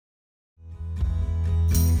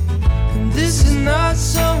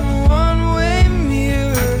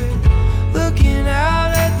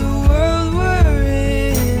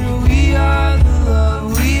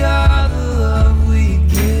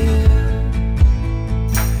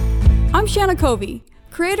I'm Shanna Covey,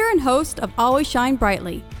 creator and host of Always Shine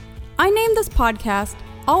Brightly. I named this podcast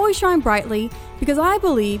Always Shine Brightly because I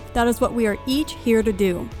believe that is what we are each here to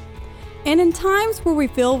do. And in times where we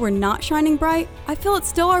feel we're not shining bright, I feel it's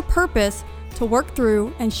still our purpose to work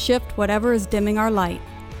through and shift whatever is dimming our light.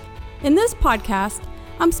 In this podcast,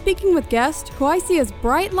 I'm speaking with guests who I see as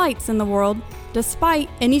bright lights in the world despite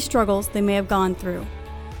any struggles they may have gone through.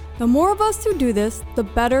 The more of us who do this, the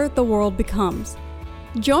better the world becomes.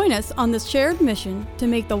 Join us on this shared mission to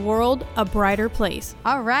make the world a brighter place.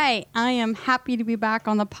 All right, I am happy to be back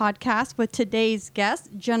on the podcast with today's guest,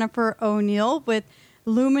 Jennifer O'Neill with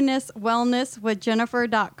Luminous Wellness with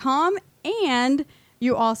Jennifer.com. And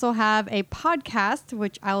you also have a podcast,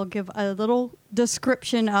 which I'll give a little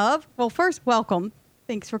description of. Well, first, welcome.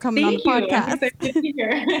 Thanks for coming on the podcast. I'm excited to be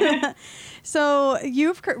here. So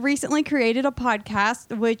you've recently created a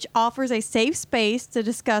podcast which offers a safe space to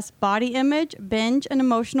discuss body image, binge and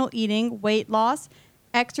emotional eating, weight loss,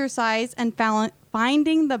 exercise, and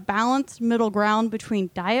finding the balanced middle ground between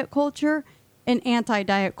diet culture and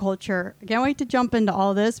anti-diet culture. I can't wait to jump into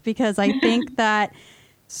all this because I think that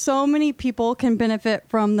so many people can benefit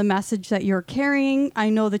from the message that you're carrying. I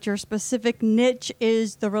know that your specific niche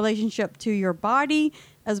is the relationship to your body,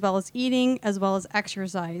 as well as eating, as well as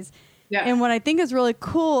exercise. Yeah. And what I think is really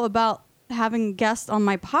cool about having guests on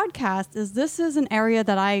my podcast is this is an area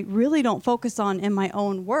that I really don't focus on in my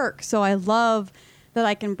own work. So I love that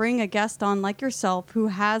I can bring a guest on like yourself who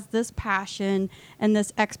has this passion and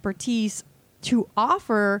this expertise to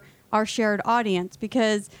offer our shared audience,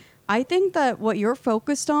 because I think that what you're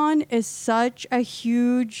focused on is such a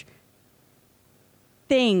huge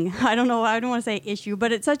thing. I don't want to say issue,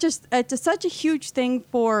 but it's such a huge thing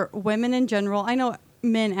for women in general. I know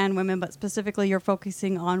men and women, but specifically you're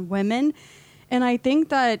focusing on women. And I think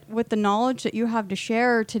that with the knowledge that you have to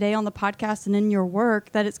share today on the podcast and in your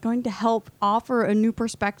work, that it's going to help offer a new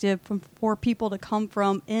perspective for people to come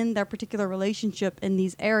from in their particular relationship in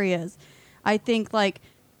these areas. I think like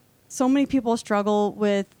so many people struggle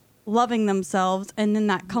with loving themselves, and then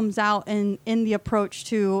that comes out in the approach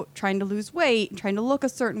to trying to lose weight, trying to look a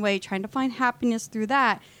certain way, trying to find happiness through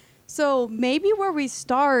that. So maybe where we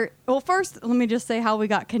start, well, first, let me just say how we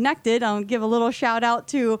got connected. I'll give a little shout out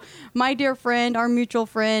to my dear friend, our mutual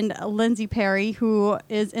friend, Lindsay Perry, who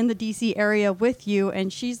is in the DC area with you,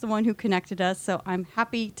 and she's the one who connected us. So I'm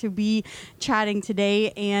happy to be chatting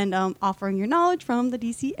today and offering your knowledge from the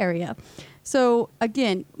DC area. So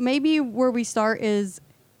again, maybe where we start is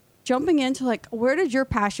jumping into like, where did your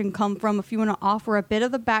passion come from? If you want to offer a bit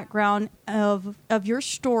of the background of your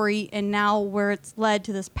story and now where it's led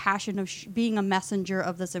to this passion of being a messenger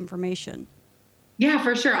of this information. Yeah,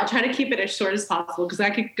 for sure. I'll try to keep it as short as possible because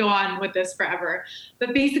I could go on with this forever.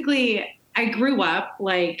 But basically, I grew up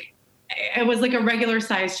like, I was like a regular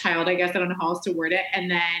sized child, I guess. I don't know how else to word it. And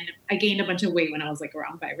then I gained a bunch of weight when I was like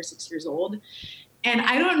around 5 or 6 years old. And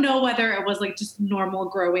I don't know whether it was like just normal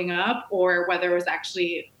growing up or whether it was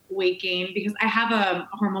actually weight gain, because I have a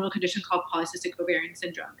hormonal condition called polycystic ovarian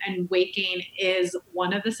syndrome, and weight gain is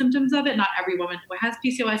one of the symptoms of it. Not every woman who has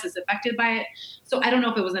PCOS is affected by it. So I don't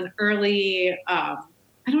know if it was an early, I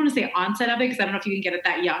don't want to say onset of it, because I don't know if you can get it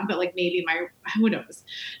that young, but like maybe who knows?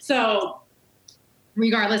 So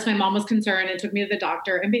regardless, my mom was concerned and took me to the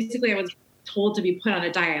doctor, and basically I was told to be put on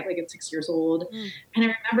a diet like at 6 years old. And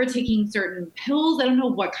I remember taking certain pills. I don't know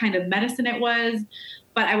what kind of medicine it was,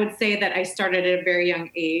 but I would say that I started at a very young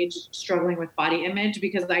age struggling with body image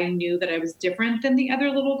because I knew that I was different than the other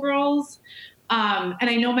little girls. And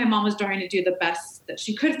I know my mom was trying to do the best that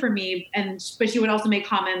she could for me. But she would also make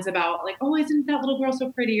comments about like, oh, isn't that little girl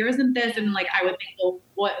so pretty? Or isn't this? And like, I would think, well,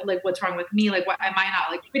 what's wrong with me? Like, what am I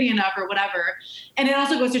not like pretty enough or whatever? And it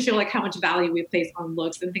also goes to show like how much value we place on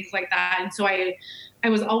looks and things like that. And so I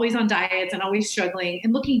was always on diets and always struggling.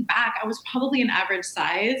 And looking back, I was probably an average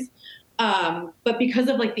size. But because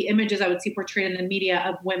of like the images I would see portrayed in the media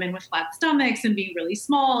of women with flat stomachs and being really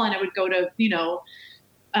small, and I would go to,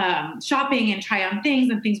 shopping and try on things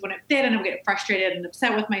and things wouldn't fit, and I would get frustrated and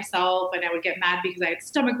upset with myself, and I would get mad because I had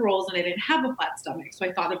stomach rolls and I didn't have a flat stomach. So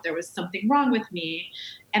I thought that there was something wrong with me.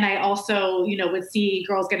 And I also, would see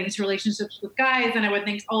girls getting into relationships with guys, and I would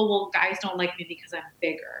think, oh, well, guys don't like me because I'm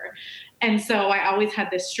bigger. And so I always had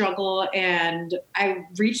this struggle, and I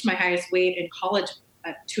reached my highest weight in college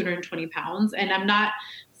at 220 pounds. And I'm not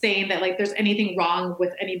saying that like there's anything wrong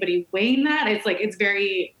with anybody weighing that. It's like, it's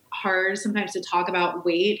very hard sometimes to talk about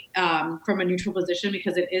weight from a neutral position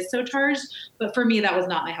because it is so charged. But for me, that was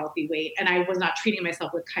not my healthy weight. And I was not treating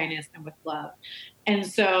myself with kindness and with love. And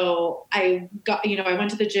so I got, I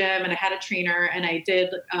went to the gym and I had a trainer and I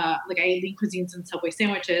did, I ate lean cuisines and Subway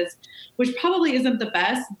sandwiches, which probably isn't the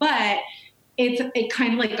best, but it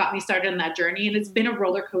kind of like got me started on that journey. And it's been a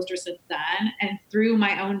roller coaster since then. And through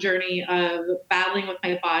my own journey of battling with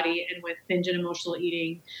my body and with binge and emotional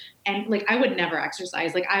eating, and like, I would never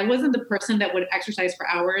exercise. Like, I wasn't the person that would exercise for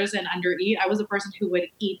hours and under eat. I was a person who would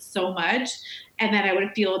eat so much and then I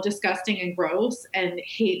would feel disgusting and gross and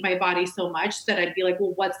hate my body so much that I'd be like,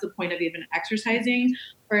 well, what's the point of even exercising?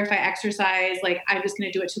 Or if I exercise, like, I'm just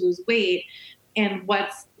going to do it to lose weight. And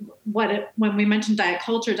when we mentioned diet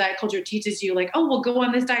culture teaches you like, oh, well, go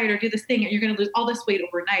on this diet or do this thing and you're going to lose all this weight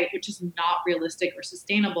overnight, which is not realistic or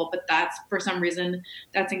sustainable. But that's, for some reason,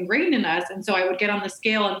 that's ingrained in us. And so I would get on the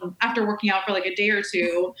scale and after working out for like a day or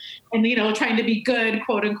two and, trying to be good,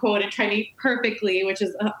 quote unquote, and trying to eat perfectly, which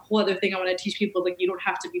is a whole other thing I want to teach people. Like, you don't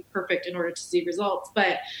have to be perfect in order to see results.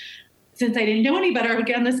 But since I didn't know any better, I would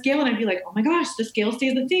get on the scale and I'd be like, oh my gosh, the scale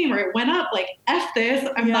stays the same or it went up. Like, F this.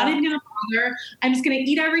 I'm not even going to bother. I'm just going to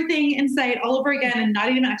eat everything in sight all over again and not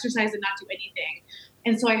even exercise and not do anything.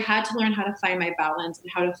 And so I had to learn how to find my balance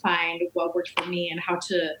and how to find what worked for me and how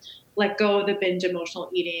to let go of the binge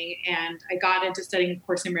emotional eating. And I got into studying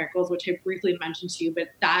Course in Miracles, which I briefly mentioned to you, but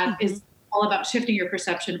that is all about shifting your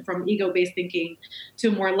perception from ego-based thinking to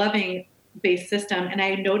a more loving based system. And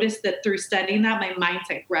I noticed that through studying that, my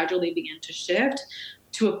mindset gradually began to shift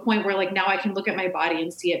to a point where like now I can look at my body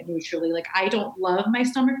and see it neutrally. Like, I don't love my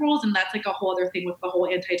stomach rolls. And that's like a whole other thing with the whole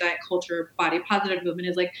anti-diet culture, body positive movement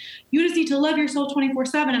is like, you just need to love yourself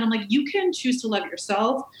 24/7. And I'm like, you can choose to love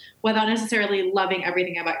yourself without necessarily loving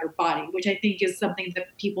everything about your body, which I think is something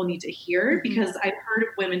that people need to hear because I've heard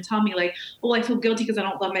women tell me like, well, I feel guilty because I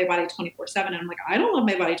don't love my body 24/7. And I'm like, I don't love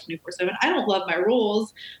my body 24/7. I don't love my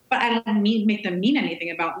rolls, but I don't make them mean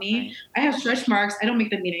anything about me. Right. I have stretch marks. I don't make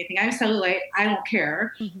them mean anything. I have cellulite. I don't care.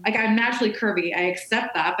 Like, I'm naturally curvy. I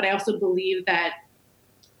accept that, but I also believe that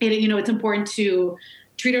it's important to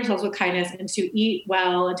treat ourselves with kindness and to eat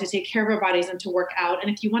well and to take care of our bodies and to work out.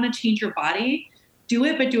 And if you want to change your body, do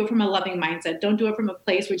it, but do it from a loving mindset. Don't do it from a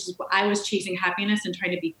place which is I was chasing happiness and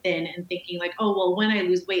trying to be thin and thinking like, oh, well, when I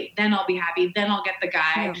lose weight, then I'll be happy. Then I'll get the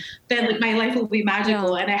guy. Yeah. Then like, my life will be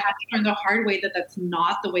magical. Yeah. And I had to learn the hard way that that's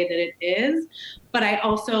not the way that it is. But I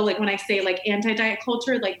also, like, when I say like anti-diet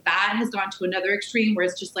culture, like that has gone to another extreme where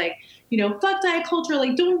it's just like, fuck diet culture,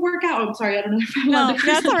 like don't work out. I'm sorry, I don't know if I'm allowed to.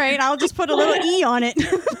 That's all right. I'll just put a little E on it.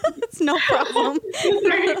 It's no problem.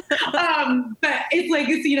 But it's like,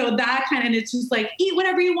 it's, that kind of, and it's just like, eat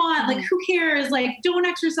whatever you want. Like, who cares? Like, don't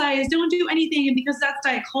exercise, don't do anything. And because that's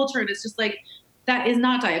diet culture, and it's just like, that is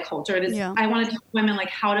not diet culture. It is, I want to teach women like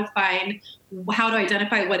how to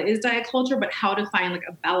identify what is diet culture, but how to find like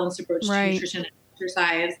a balanced approach to nutrition and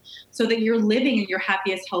exercise so that you're living in your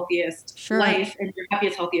happiest, healthiest life and your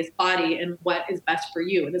happiest, healthiest body and what is best for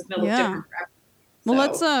you. And it's going to look different for everyone.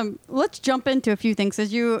 Well, let's jump into a few things.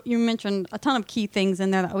 As you mentioned a ton of key things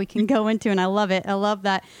in there that we can go into, and I love it. I love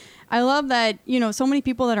that, so many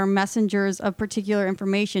people that are messengers of particular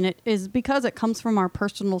information, it is because it comes from our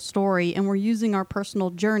personal story and we're using our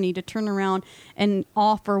personal journey to turn around and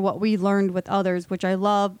offer what we learned with others, which I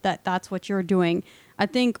love that that's what you're doing. I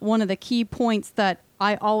think one of the key points that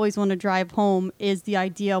I always want to drive home is the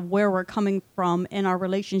idea of where we're coming from in our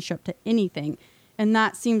relationship to anything. And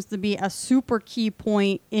that seems to be a super key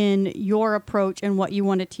point in your approach and what you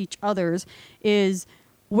want to teach others is,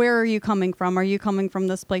 where are you coming from? Are you coming from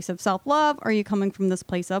this place of self-love? Are you coming from this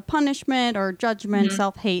place of punishment or judgment,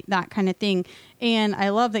 self-hate, that kind of thing? And I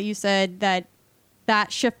love that you said that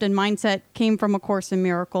shift in mindset came from A Course in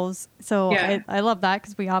Miracles. So I love that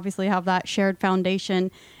because we obviously have that shared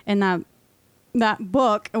foundation, and that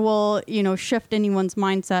book will, shift anyone's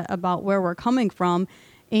mindset about where we're coming from.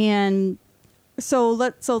 And so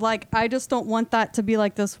I just don't want that to be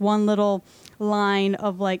like this one little line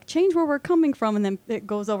of like, change where we're coming from, and then it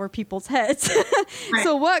goes over people's heads. Right.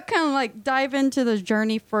 So what kind of like dive into the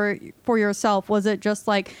journey for yourself? Was it just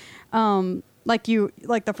like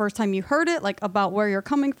the first time you heard it, like about where you're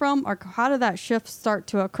coming from, or how did that shift start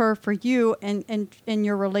to occur for you and in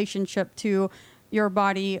your relationship to your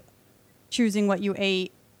body, choosing what you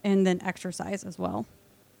ate and then exercise as well?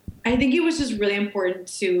 I think it was just really important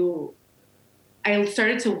I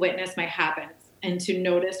started to witness my habits and to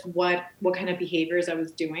notice what kind of behaviors I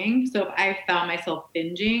was doing. So if I found myself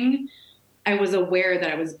binging, I was aware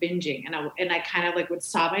that I was binging, and I kind of like would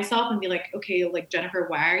stop myself and be like, okay, like, Jennifer,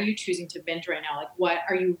 why are you choosing to binge right now? Like, what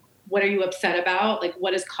are you upset about? Like,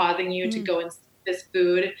 what is causing you to go and this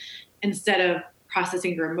food instead of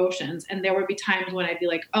processing your emotions. And there would be times when I'd be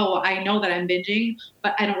like, oh, I know that I'm binging,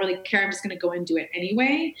 but I don't really care. I'm just going to go and do it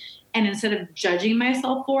anyway. And instead of judging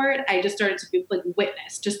myself for it, I just started to be like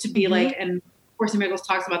witness, just to be like, and Course in Miracles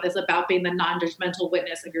talks about this, about being the non-judgmental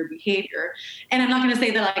witness of your behavior. And I'm not going to say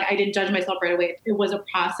that like I didn't judge myself right away. It was a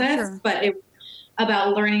process, but it was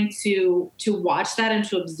about learning to watch that and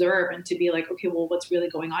to observe and to be like, okay, well, what's really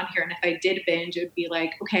going on here? And if I did binge, it would be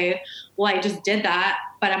like, okay, well, I just did that,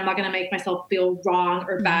 but I'm not going to make myself feel wrong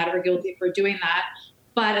or bad or guilty for doing that.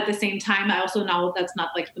 But at the same time, I also know that's not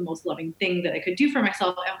like the most loving thing that I could do for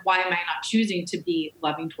myself. And why am I not choosing to be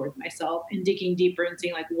loving towards myself and digging deeper and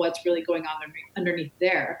seeing like what's really going on underneath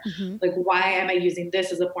there? Like, why am I using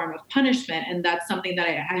this as a form of punishment? And that's something that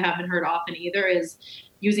I haven't heard often either, is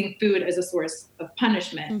using food as a source of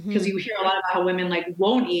punishment. Because you hear a lot about how women like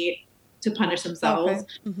won't eat to punish themselves.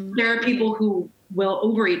 There are people who will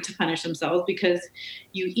overeat to punish themselves because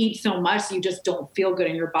you eat so much, you just don't feel good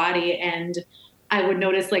in your body. And I would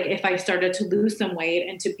notice like if I started to lose some weight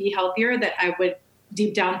and to be healthier, that I would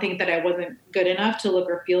deep down think that I wasn't good enough to look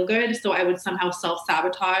or feel good. So I would somehow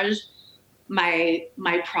self-sabotage my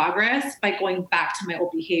progress by going back to my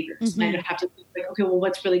old behaviors. And I'd have to think like, okay, well,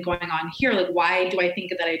 what's really going on here? Like, why do I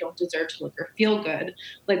think that I don't deserve to look or feel good?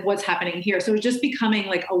 Like, what's happening here? So it's just becoming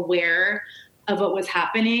like aware of what was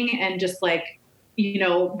happening and just like, you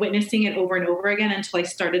know, witnessing it over and over again until I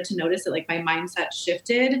started to notice that like my mindset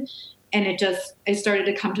shifted. And I started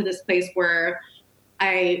to come to this place where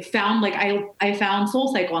I found like, I found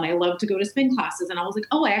SoulCycle and I love to go to spin classes. And I was like,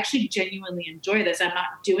 oh, I actually genuinely enjoy this. I'm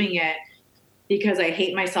not doing it because I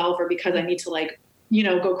hate myself or because I need to like, you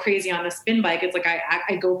know, go crazy on a spin bike. It's like,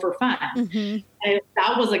 I go for fun. And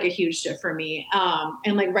that was like a huge shift for me.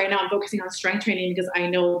 And like right now I'm focusing on strength training because I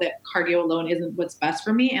know that cardio alone isn't what's best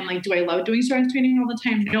for me. And like, do I love doing strength training all the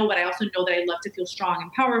time? No, but I also know that I love to feel strong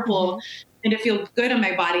and powerful and to feel good in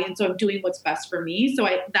my body. And so I'm doing what's best for me. So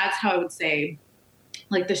that's how I would say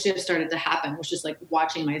like the shift started to happen, was just like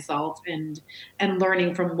watching myself and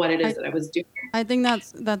learning from what it is that I was doing. I think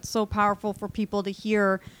that's so powerful for people to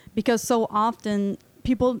hear, because so often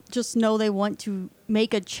people just know they want to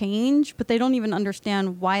make a change, but they don't even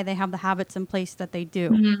understand why they have the habits in place that they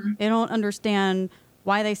do. They don't understand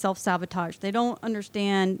why they self-sabotage. They don't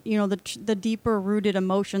understand, you know, the deeper rooted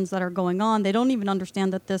emotions that are going on. They don't even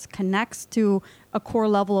understand that this connects to a core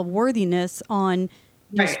level of worthiness on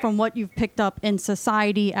just from what you've picked up in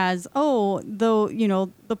society as, oh, though, you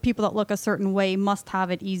know, the people that look a certain way must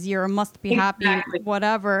have it easier or must be happy,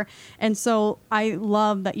 whatever. And so I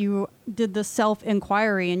love that you did the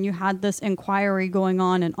self-inquiry and you had this inquiry going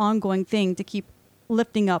on, an ongoing thing to keep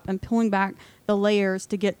lifting up and pulling back the layers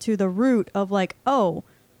to get to the root of like, oh,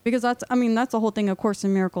 because that's the whole thing A Course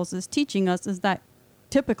in Miracles is teaching us, is that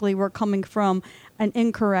typically we're coming from an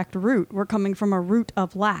incorrect root. We're coming from a root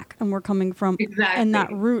of lack, and we're coming from, and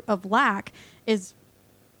that root of lack is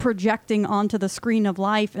projecting onto the screen of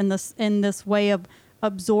life in this way of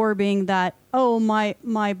absorbing that, oh,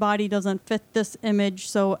 my body doesn't fit this image,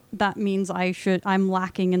 so that means I'm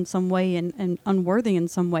lacking in some way and unworthy in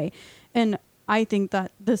some way. And I think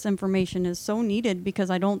that this information is so needed because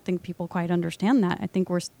I don't think people quite understand that. I think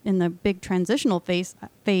we're in the big transitional phase.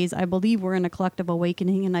 I believe we're in a collective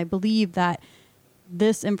awakening, and I believe that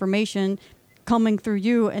this information coming through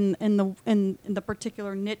you and in the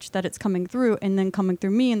particular niche that it's coming through, and then coming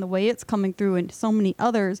through me and the way it's coming through and so many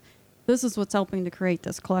others, this is what's helping to create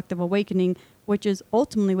this collective awakening, which is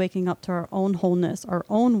ultimately waking up to our own wholeness, our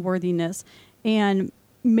own worthiness, and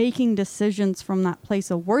making decisions from that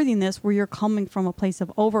place of worthiness where you're coming from a place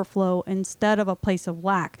of overflow instead of a place of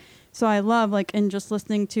lack. So I love, like, in just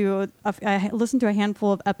listening to, I listened to a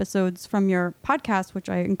handful of episodes from your podcast, which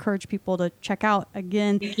I encourage people to check out.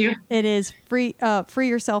 Again, it is free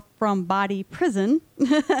yourself from body prison.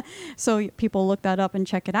 So people look that up and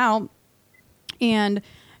check it out. And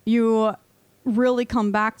you really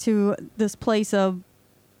come back to this place of,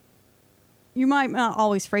 you might not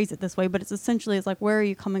always phrase it this way, but it's like, where are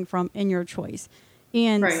you coming from in your choice?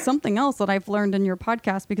 And something else that I've learned in your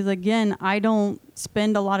podcast, because again, I don't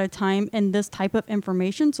spend a lot of time in this type of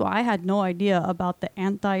information. So I had no idea about the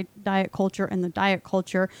anti-diet culture and the diet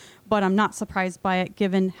culture, but I'm not surprised by it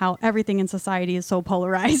given how everything in society is so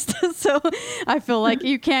polarized. So I feel like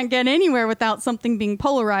you can't get anywhere without something being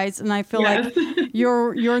polarized. And I feel like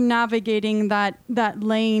you're navigating that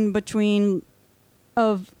lane between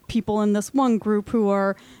of people in this one group who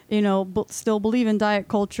are, you know, still believe in diet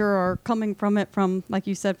culture, or coming from it from, like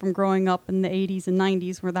you said, from growing up in the 80s and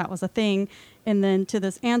 90s where that was a thing, and then to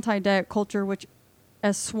this anti-diet culture, which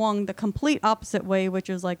has swung the complete opposite way, which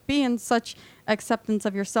is like being such acceptance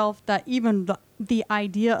of yourself that even the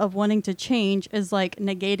idea of wanting to change is like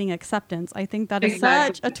negating acceptance. I think that is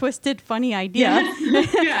such a twisted, funny idea.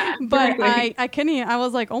 Yeah, but exactly. I couldn't even, I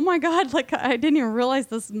was like, oh my God, like I didn't even realize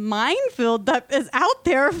this minefield that is out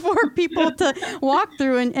there for people to walk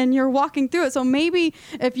through, and you're walking through it. So maybe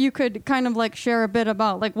if you could kind of like share a bit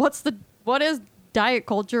about like what is diet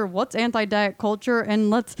culture, what's anti-diet culture, and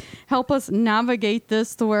let's help us navigate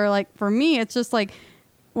this to where, like, for me, it's just like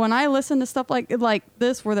when I listen to stuff like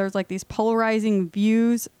this, where there's like these polarizing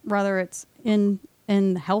views, whether it's in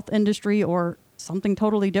the health industry or something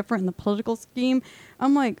totally different in the political scheme,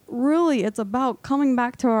 I'm like, really, it's about coming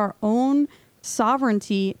back to our own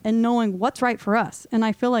sovereignty and knowing what's right for us. And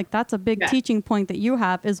I feel like that's a big teaching point that you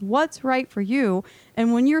have, is what's right for you.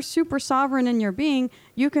 And when you're super sovereign in your being,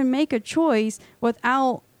 you can make a choice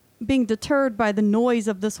without being deterred by the noise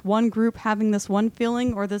of this one group having this one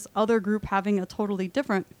feeling or this other group having a totally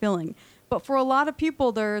different feeling. But for a lot of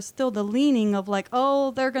people, there's still the leaning of like,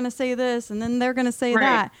 oh, they're going to say this and then they're going to say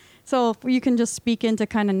that. So if you can just speak into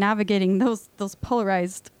kind of navigating those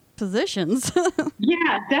polarized positions.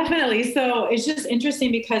 Yeah, definitely. So it's just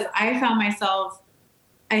interesting because I found myself,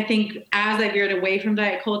 I think, as I veered away from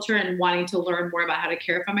diet culture and wanting to learn more about how to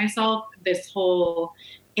care for myself, this whole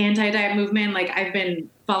anti-diet movement, like I've been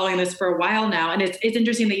following this for a while now. And it's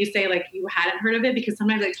interesting that you say like you hadn't heard of it, because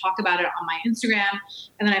sometimes I talk about it on my Instagram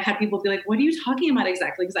and then I've had people be like, what are you talking about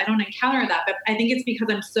exactly? Because I don't encounter that. But I think it's because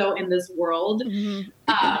I'm so in this world that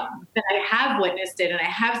I have witnessed it and I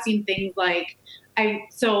have seen things like,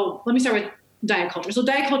 so let me start with diet culture. So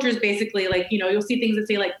diet culture is basically like, you'll see things that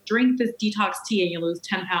say like, drink this detox tea and you lose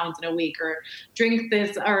 10 pounds in a week, or drink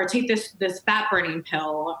this, or take this fat burning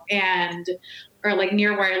pill. Or like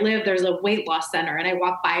near where I live, there's a weight loss center, and I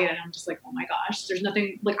walk by it and I'm just like, oh my gosh, there's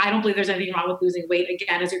nothing, like, I don't believe there's anything wrong with losing weight.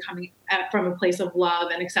 Again, as you're coming from a place of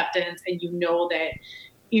love and acceptance, and that,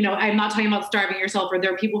 I'm not talking about starving yourself, or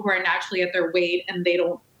there are people who are naturally at their weight and they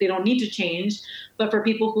don't need to change. But for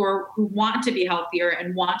people who want to be healthier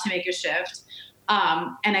and want to make a shift,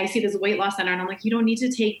 and I see this weight loss center and I'm like, you don't need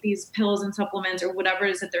to take these pills and supplements or whatever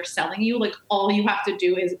it is that they're selling you. Like, all you have to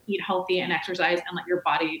do is eat healthy and exercise and let your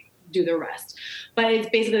body do the rest. But it's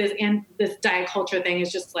basically this diet culture thing is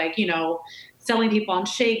just like, selling people on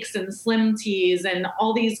shakes and slim teas and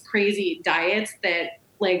all these crazy diets that,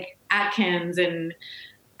 like, Atkins and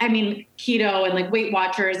keto and like Weight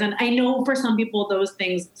Watchers. And I know for some people those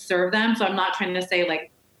things serve them. So I'm not trying to say like,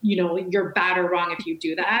 you're bad or wrong if you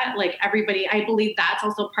do that. Like, everybody, I believe that's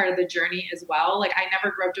also part of the journey as well. Like, I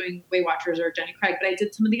never grew up doing Weight Watchers or Jenny Craig, but I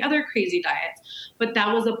did some of the other crazy diets, but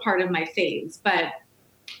that was a part of my phase. But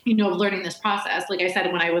learning this process, like I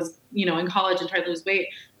said, when I was, in college and tried to lose weight,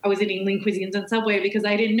 I was eating lean cuisines and Subway because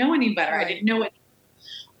I didn't know any better. Right. I didn't know it.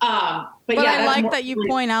 But yeah, I like that you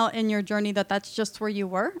point out in your journey that that's just where you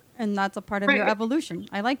were, and that's a part of your evolution.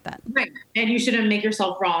 I like that. Right. And you shouldn't make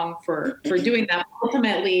yourself wrong for doing that.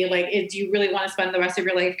 Ultimately, like, do you really want to spend the rest of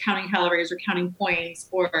your life counting calories or counting points,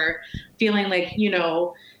 or feeling like,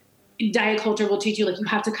 diet culture will teach you like you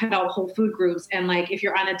have to cut out whole food groups, and like if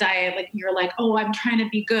you're on a diet, like you're like, oh, I'm trying to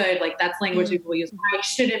be good, like that's language people use. I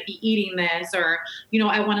shouldn't be eating this, or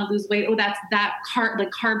I want to lose weight. Oh, that's like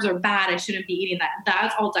carbs are bad, I shouldn't be eating that.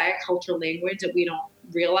 That's all diet culture language that we don't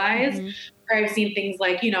realize. Or I've seen things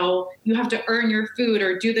like, you have to earn your food,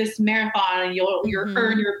 or do this marathon and you'll earn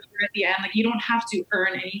your food at the end. Like, you don't have to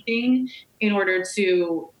earn anything in order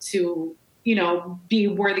to be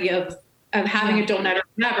worthy of having a donut or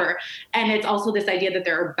whatever. And it's also this idea that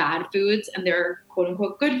there are bad foods and there are quote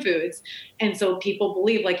unquote good foods. And so people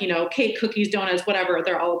believe like, cake, cookies, donuts, whatever,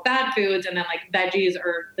 they're all bad foods. And then like veggies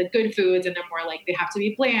are the good foods, and they're more like they have to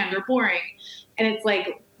be bland or boring. And it's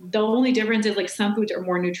like, the only difference is like some foods are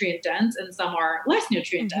more nutrient dense and some are less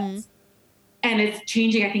nutrient dense. And it's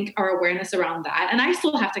changing, I think, our awareness around that. And I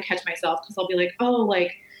still have to catch myself, because I'll be like, oh,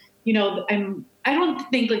 like, I don't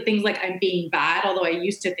think like things like I'm being bad, although I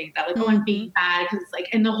used to think that like, oh, I'm being bad, because it's like,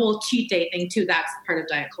 and the whole cheat day thing too, that's part of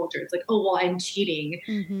diet culture. It's like, oh, well, I'm cheating,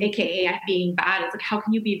 AKA I'm being bad. It's like, how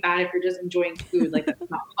can you be bad if you're just enjoying food? Like, that's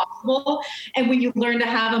not possible. And when you learn to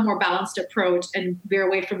have a more balanced approach and veer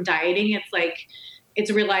away from dieting, it's like, it's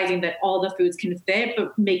realizing that all the foods can fit,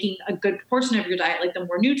 but making a good portion of your diet, like the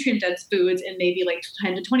more nutrient dense foods, and maybe like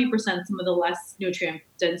 10 to 20% some of the less nutrient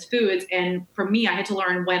dense foods. And for me, I had to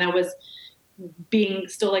learn when I was being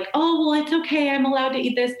still like, oh, well, it's okay, I'm allowed to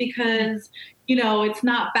eat this because, it's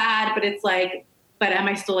not bad, but it's like, but am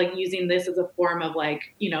I still like using this as a form of like,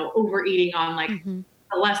 overeating on like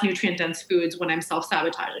the less nutrient dense foods when I'm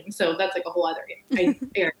self-sabotaging? So that's like a whole other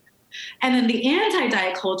area. And then the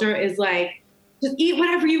anti-diet culture is like, just eat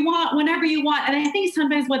whatever you want, whenever you want. And I think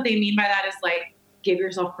sometimes what they mean by that is like, give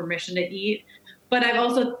yourself permission to eat. But I've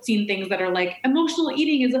also seen things that are like, emotional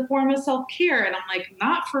eating is a form of self-care. And I'm like,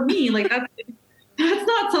 not for me. Like that's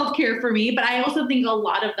not self-care for me. But I also think a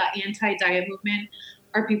lot of the anti-diet movement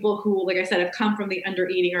are people who, like I said, have come from the under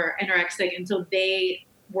eating or anorexic. And so they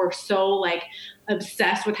were so like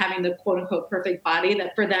obsessed with having the quote unquote perfect body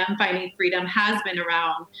that for them finding freedom has been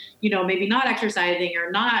around, you know, maybe not exercising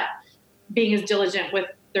or not being as diligent with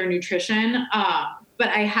their nutrition. But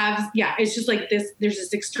I have, yeah, it's just like this, there's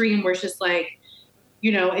this extreme where it's just like,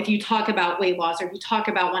 you know, if you talk about weight loss or if you talk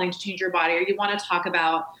about wanting to change your body or you want to talk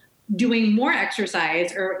about doing more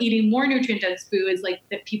exercise or eating more nutrient dense foods, like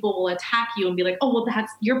that people will attack you and be like, oh, well,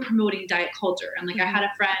 you're promoting diet culture. And like I had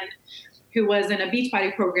a friend who was in a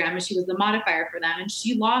Beachbody program and she was the modifier for them. And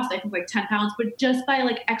she lost, I think, like 10 pounds, but just by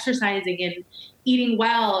like exercising and eating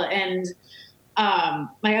well. And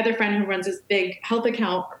my other friend who runs this big health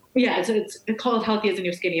account, yeah, it's called Healthy as a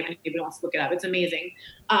New Skinny. If anybody wants to look it up, it's amazing.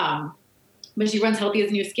 But she runs Healthy as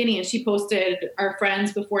a New Skinny, and she posted our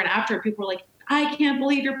friends before and after. People were like, I can't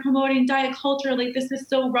believe you're promoting diet culture. Like, this is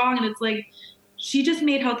so wrong. And it's like, she just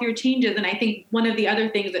made healthier changes. And I think one of the other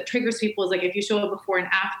things that triggers people is like, if you show a before and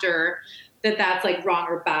after, that's like wrong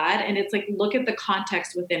or bad. And it's like, look at the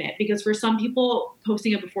context within it, because for some people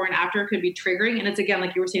posting a before and after could be triggering. And it's, again,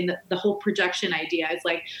 like you were saying, the whole projection idea is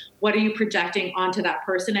like, what are you projecting onto that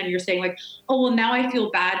person? And you're saying like, oh, well, now I feel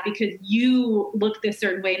bad because you look this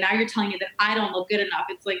certain way. Now you're telling me that I don't look good enough.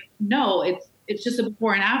 It's like, no, it's just a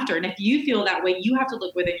before and after. And if you feel that way, you have to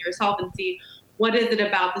look within yourself and see, what is it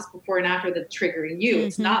about this before and after that's triggering you?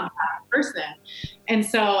 It's not that person. And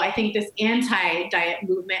so I think this anti-diet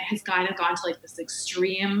movement has kind of gone to like this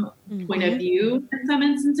extreme point of view in some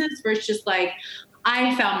instances, where it's just like,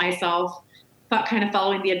 I found myself kind of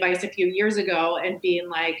following the advice a few years ago and being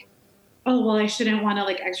like, oh, well, I shouldn't want to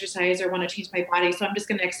like exercise or want to change my body, so I'm just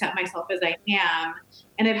going to accept myself as I am.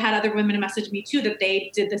 And I've had other women message me too that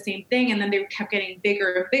they did the same thing, and then they kept getting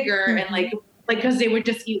bigger and bigger, and like because they would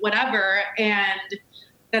just eat whatever. And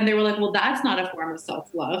then they were like, well, that's not a form of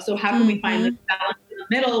self-love. So how can we find this balance in the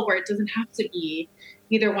middle where it doesn't have to be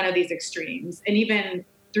either one of these extremes? And even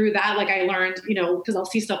through that, like I learned, you know, because I'll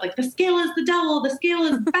see stuff like the scale is the devil, the scale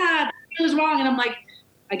is bad, the scale is wrong. And I'm like,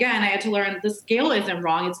 again, I had to learn the scale isn't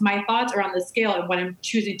wrong. It's my thoughts are on the scale and what I'm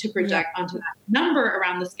choosing to project onto that number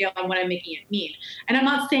around the scale and what I'm making it mean. And I'm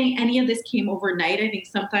not saying any of this came overnight. I think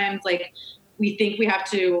sometimes like we think we have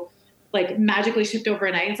to like magically shift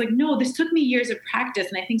overnight. It's like, no, this took me years of practice.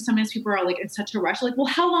 And I think sometimes people are like in such a rush, like, well,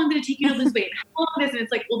 how long did it take you to lose weight? How long is it? And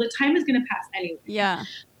it's like, well, the time is going to pass anyway. Yeah.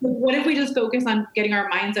 What if we just focus on getting our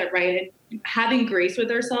mindset right and having grace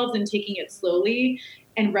with ourselves and taking it slowly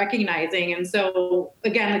and recognizing? And so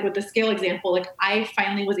again, like with the scale example, like I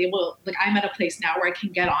finally was able, like I'm at a place now where I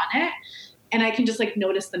can get on it and I can just like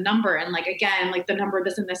notice the number. And like, again, like the number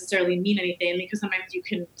doesn't necessarily mean anything, because sometimes you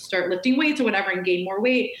can start lifting weights or whatever and gain more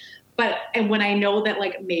weight. And when I know that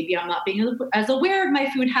like maybe I'm not being as aware of my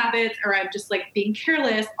food habits, or I'm just like being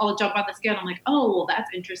careless, I'll jump on the scale and I'm like, oh, well, that's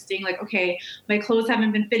interesting. Like, okay, my clothes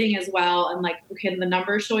haven't been fitting as well. And like, okay, the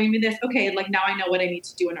number is showing me this. Okay, like now I know what I need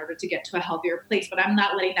to do in order to get to a healthier place. But I'm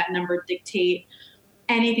not letting that number dictate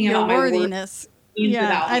anything about my worthiness.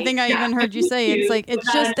 Yeah, I think I even heard you say it's like,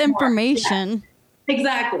 it's just information. Yeah.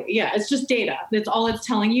 Exactly. Yeah, it's just data. That's all it's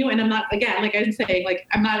telling you. And I'm not, again, like I'm saying, like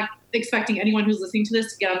I'm not expecting anyone who's listening to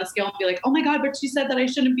this to get on the scale and be like, oh my God, but she said that I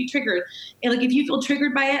shouldn't be triggered. And like, if you feel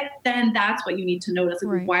triggered by it, then that's what you need to notice.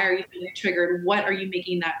 Like, why are you feeling triggered? What are you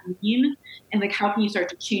making that mean? And like, how can you start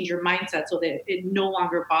to change your mindset so that it no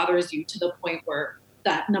longer bothers you to the point where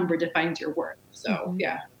that number defines your worth? So,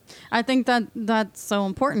 yeah. I think that that's so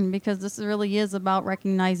important, because this really is about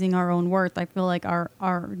recognizing our own worth. I feel like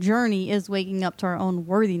our journey is waking up to our own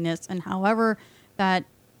worthiness, and however that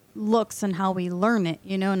looks and how we learn it,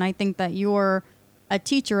 you know. And I think that you're a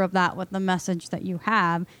teacher of that with the message that you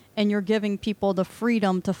have, and you're giving people the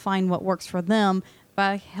freedom to find what works for them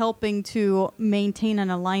by helping to maintain an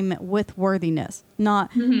alignment with worthiness, not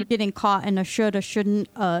getting caught in a should or shouldn't,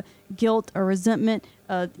 guilt or resentment,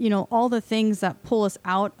 you know, all the things that pull us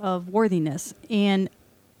out of worthiness. And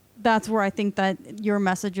that's where I think that your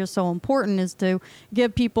message is so important, is to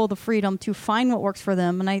give people the freedom to find what works for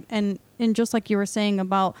them. And just like you were saying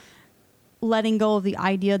about letting go of the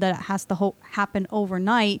idea that it has to happen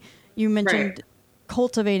overnight, you mentioned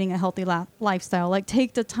cultivating a healthy lifestyle. Like,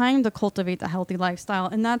 take the time to cultivate the healthy lifestyle.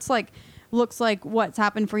 And that's like, looks like what's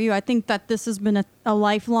happened for you. I think that this has been a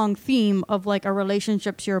lifelong theme of like a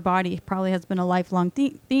relationship to your body. Probably has been a lifelong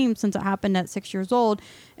theme since it happened at 6 years old.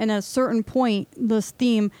 And at a certain point, this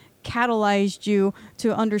theme catalyzed you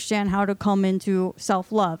to understand how to come into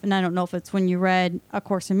self-love? And I don't know if it's when you read A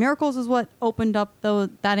Course in Miracles is what opened up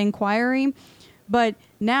that inquiry. But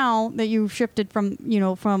now that you've shifted from,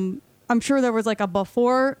 I'm sure there was like a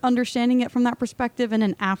before understanding it from that perspective and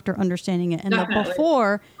an after understanding it. And Definitely. The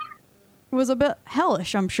before was a bit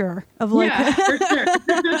hellish, I'm sure, of like, yeah, for sure.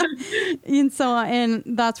 and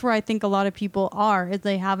that's where I think a lot of people are, is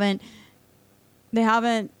they haven't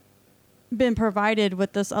been provided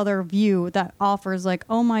with this other view that offers like,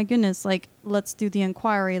 oh my goodness, like, let's do the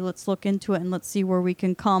inquiry, let's look into it, and let's see where we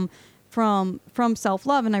can come from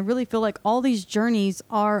self-love. And I really feel like all these journeys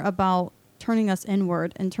are about turning us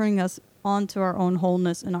inward and turning us onto our own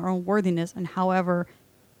wholeness and our own worthiness, and however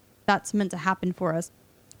that's meant to happen for us.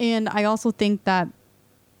 And I also think that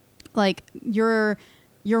like your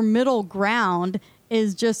middle ground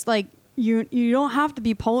is just like, you don't have to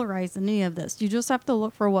be polarized in any of this. You just have to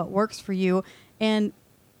look for what works for you. And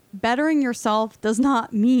bettering yourself does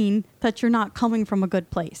not mean that you're not coming from a good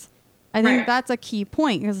place. I think that's a key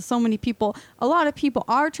point, because a lot of people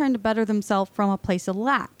are trying to better themselves from a place of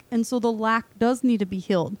lack. And so the lack does need to be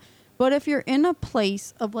healed. But if you're in a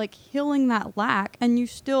place of like healing that lack and you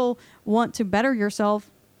still want to better yourself,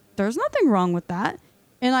 there's nothing wrong with that.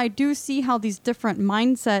 And I do see how these different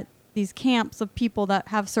these camps of people that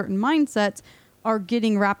have certain mindsets are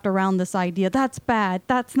getting wrapped around this idea. That's bad.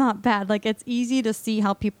 That's not bad. Like, it's easy to see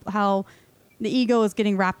how the ego is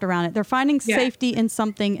getting wrapped around it. They're finding safety in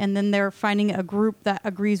something, and then they're finding a group that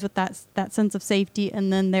agrees with that sense of safety,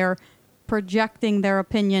 and then they're projecting their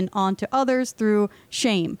opinion onto others through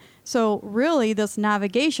shame. So really, this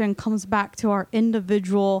navigation comes back to our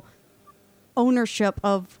individual ownership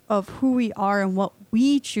of who we are and how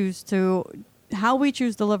we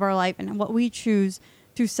choose to live our life, and what we choose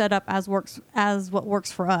to set up as what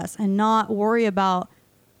works for us, and not worry about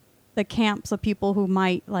the camps of people who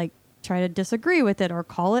might like try to disagree with it or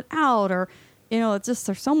call it out, or it's just,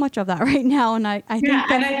 there's so much of that right now. And I think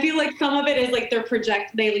and I feel like some of it is like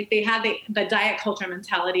they had the diet culture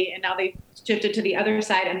mentality, and now they shifted to the other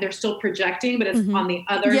side, and they're still projecting, but it's on the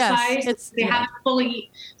other side. They haven't fully,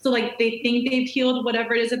 so like they think they've healed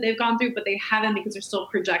whatever it is that they've gone through, but they haven't, because they're still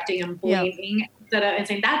projecting and blaming and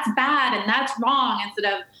saying that's bad and that's wrong,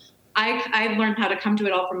 instead of I've learned how to come to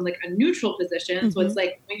it all from like a neutral position. So it's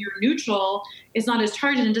like, when you're neutral, it's not as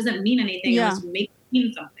charged and it doesn't mean anything. It's mean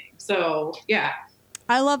something. So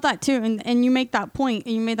I love that too. And you make that point,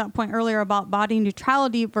 and you made that point earlier about body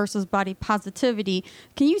neutrality versus body positivity.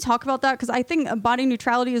 Can you talk about that? Because I think body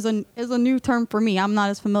neutrality is a new term for me. I'm not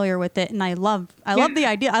as familiar with it, and I love the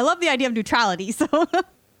idea. I love the idea of neutrality. So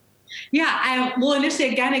initially,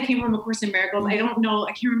 again, it came from A Course in Miracles. I don't know,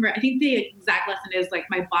 I can't remember. I think the exact lesson is like,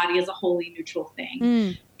 my body is a wholly neutral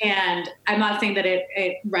thing. And I'm not saying that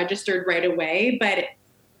it registered right away, but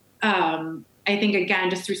I think,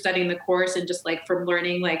 again, just through studying the course and just like from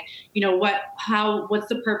learning, like, what's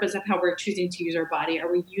the purpose of how we're choosing to use our body?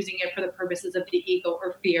 Are we using it for the purposes of the ego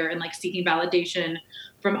or fear and like seeking validation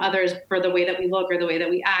from others for the way that we look or the way that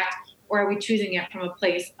we act? Or are we choosing it from a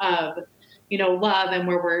place of, love, and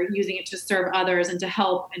where we're using it to serve others and to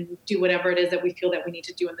help and do whatever it is that we feel that we need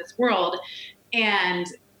to do in this world? And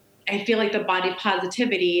I feel like the body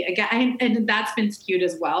positivity, again, and that's been skewed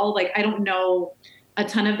as well. Like, I don't know a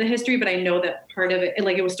ton of the history, but I know that part of it,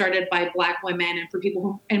 like, it was started by Black women and for people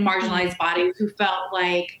who in marginalized bodies who felt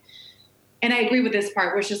like, and I agree with this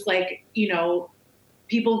part, where it's just like,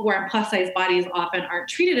 people who are in plus size bodies often aren't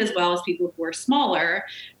treated as well as people who are smaller,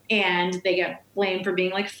 and they get blamed for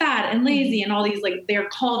being like fat and lazy and all these, like, they're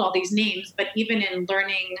called all these names. But even in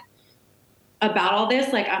learning about all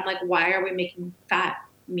this, like, I'm like, why are we making fat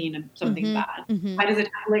mean something bad? Why does it,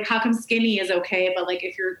 like, how come skinny is okay, but like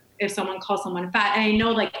if someone calls someone fat, and I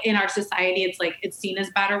know like in our society it's like it's seen as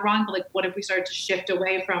bad or wrong, but like, what if we started to shift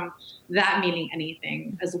away from that meaning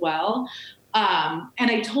anything as well? And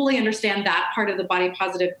I totally understand that part of the body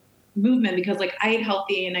positive movement, because like, I eat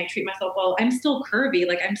healthy and I treat myself well. I'm still curvy.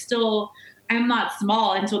 Like, I'm not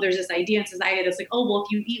small. And so there's this idea in society that's like, oh, well,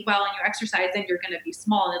 if you eat well and you exercise, then you're going to be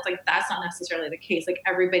small. And it's like, that's not necessarily the case. Like,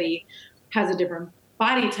 everybody has a different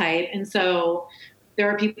body type. And so there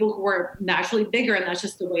are people who are naturally bigger, and that's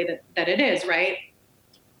just the way that it is. Right.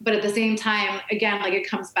 But at the same time, again, like, it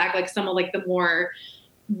comes back, like, some of like the more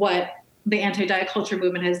what the anti-diet culture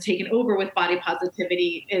movement has taken over with body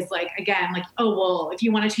positivity is like, again, like, oh, well, if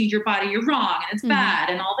you want to change your body, you're wrong, and it's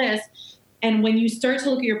bad and all this. And when you start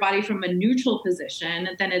to look at your body from a neutral position,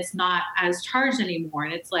 then it's not as charged anymore.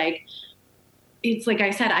 And it's like, it's like I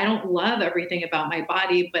said, I don't love everything about my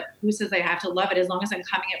body, but who says I have to love it? As long as I'm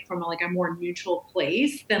coming it from like a more neutral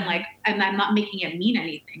place, then like, and I'm not making it mean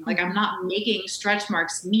anything. Like I'm not making stretch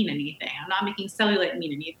marks mean anything. I'm not making cellulite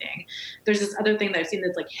mean anything. There's this other thing that I've seen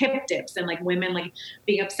that's like hip dips and like women like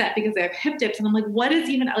being upset because they have hip dips. And I'm like, what is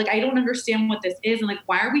even, like, I don't understand what this is. And like,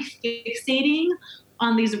 why are we fixating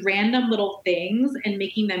on these random little things and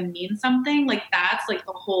making them mean something? Like that's like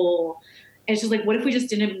the whole, it's just like, what if we just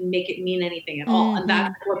didn't make it mean anything at all? And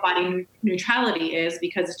that's what body neutrality is,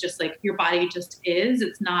 because it's just like your body just is.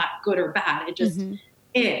 It's not good or bad. It just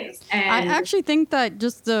is. And I actually think that,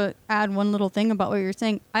 just to add one little thing about what you're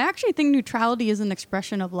saying, I actually think neutrality is an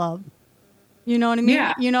expression of love. You know what I mean?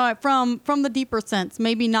 Yeah. You know, from the deeper sense,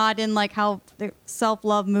 maybe not in like how the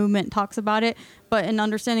self-love movement talks about it, but in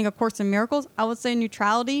understanding A Course in Miracles, I would say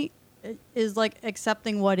neutrality is like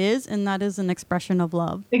accepting what is, and that is an expression of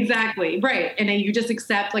love. Exactly. Right. And then you just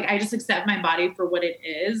accept, like, I just accept my body for what it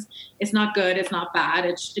is. It's not good. It's not bad.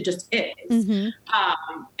 It just is.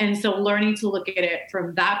 And so learning to look at it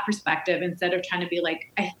from that perspective, instead of trying to be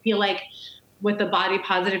like, I feel like with the body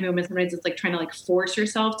positive movement, sometimes it's like trying to like force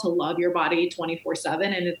yourself to love your body 24/7.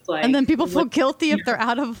 And it's like, and then people feel guilty if they're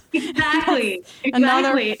out of. Exactly.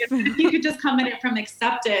 If you could just come in it from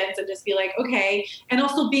acceptance and just be like, okay. And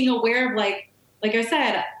also being aware of like I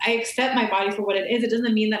said, I accept my body for what it is. It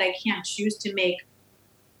doesn't mean that I can't choose to make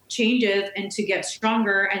changes and to get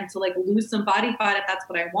stronger and to like lose some body fat if that's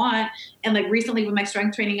what I want. And like recently with my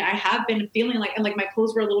strength training, I have been feeling like, and like my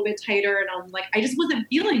clothes were a little bit tighter, and I'm like, I just wasn't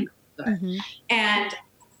feeling good. And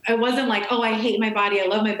I wasn't like, oh, I hate my body, I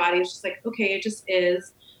love my body. It's just like, okay, it just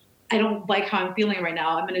is. I don't like how I'm feeling right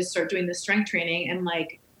now. I'm going to start doing this strength training. And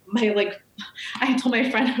like I told my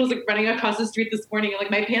friend, I was like running across the street this morning and like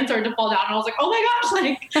my pants started to fall down. And I was like, oh my gosh,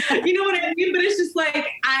 like, you know what I mean? But it's just like,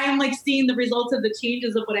 I'm like seeing the results of the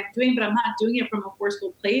changes of what I'm doing, but I'm not doing it from a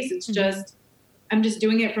forceful place. It's just, I'm just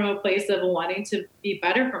doing it from a place of wanting to be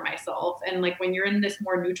better for myself. And like, when you're in this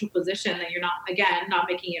more neutral position, that you're not, again, not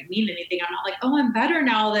making it mean anything. I'm not like, oh, I'm better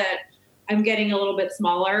now that I'm getting a little bit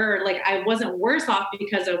smaller. Or like, I wasn't worse off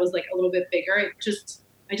because I was like a little bit bigger. I just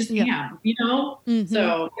am, you know?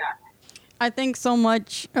 So yeah. I think so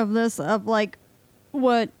much of this, of like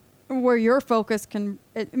where your focus can,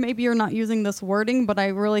 maybe you're not using this wording, but I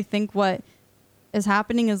really think what is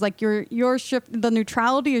happening is like your shift, the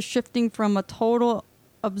neutrality is shifting from a total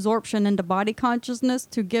absorption into body consciousness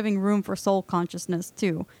to giving room for soul consciousness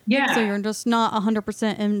too. Yeah. So you're just not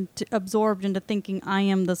 100% absorbed into thinking I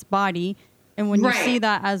am this body. And when you see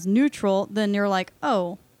that as neutral, then you're like,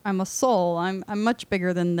 oh, I'm a soul. I'm much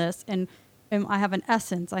bigger than this. And I have an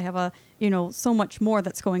essence. I have a, so much more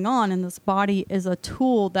that's going on. And this body is a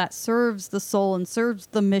tool that serves the soul and serves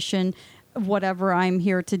the mission, whatever I'm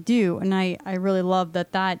here to do. And I really love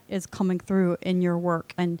that is coming through in your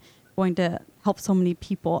work and going to help so many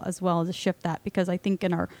people as well to shift that. Because I think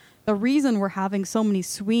the reason we're having so many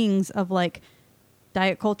swings of like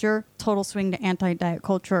diet culture, total swing to anti-diet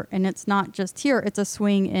culture. And it's not just here, it's a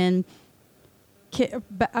swing in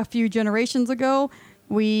a few generations ago.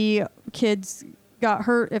 Kids got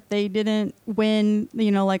hurt if they didn't win,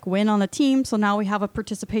 win on a team. So now we have a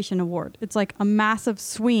participation award. It's like a massive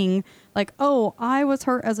swing. Like, oh, I was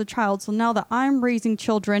hurt as a child. So now that I'm raising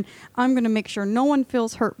children, I'm going to make sure no one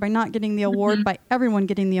feels hurt by not getting the award, by everyone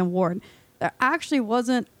getting the award. There actually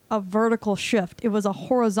wasn't a vertical shift. It was a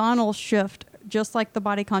horizontal shift, just like the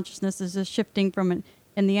body consciousness is just shifting from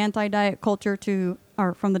in the anti-diet culture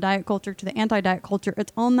from the diet culture to the anti-diet culture.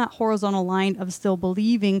 It's on that horizontal line of still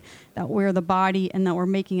believing that we're the body and that we're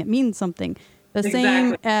making it mean something. The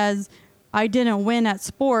same as I didn't win at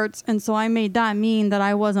sports, and so I made that mean that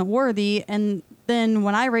I wasn't worthy. And then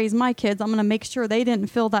when I raise my kids, I'm going to make sure they didn't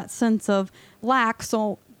feel that sense of lack,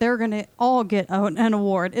 so they're going to all get an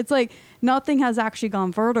award. It's like nothing has actually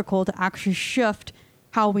gone vertical to actually shift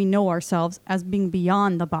how we know ourselves as being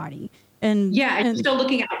beyond the body. And still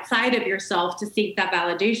looking outside of yourself to seek that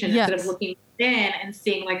validation instead of looking within and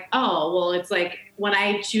seeing like, oh, well, it's like when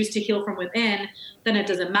I choose to heal from within, then it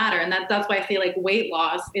doesn't matter. And that's why I feel like weight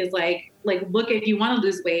loss is like look, if you want to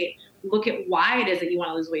lose weight, look at why it is that you want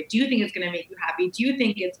to lose weight. Do you think it's going to make you happy? Do you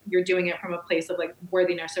think you're doing it from a place of like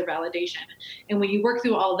worthiness or validation? And when you work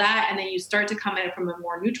through all that and then you start to come at it from a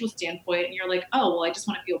more neutral standpoint and you're like, oh, well, I just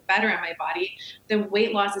want to feel better in my body, then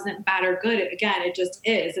weight loss isn't bad or good. Again, it just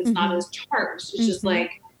is. It's not as charged. It's just like,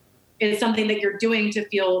 it's something that you're doing to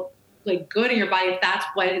feel like good in your body if that's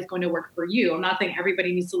what is going to work for you. I'm not saying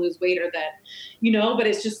everybody needs to lose weight or that, but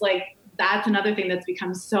it's just like, that's another thing that's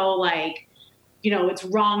become so like, it's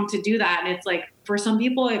wrong to do that. And it's like, for some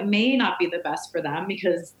people, it may not be the best for them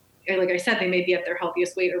because like I said, they may be at their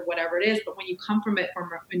healthiest weight or whatever it is, but when you come from it from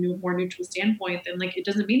a more neutral standpoint, then like it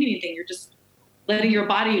doesn't mean anything. You're just letting your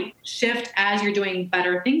body shift as you're doing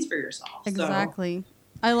better things for yourself. Exactly.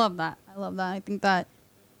 So. I love that. I think that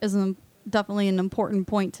is definitely an important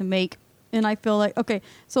point to make. And I feel like, okay,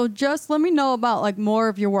 so just let me know about like more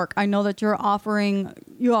of your work. I know that you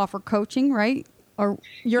offer coaching, right? Or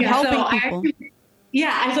you're helping people.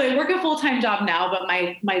 So I work a full-time job now, but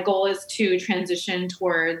my goal is to transition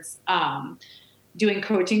towards doing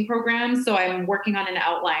coaching programs. So I'm working on an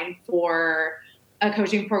outline for a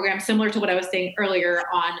coaching program similar to what I was saying earlier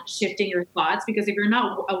on shifting your thoughts, because if you're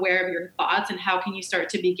not aware of your thoughts, and how can you start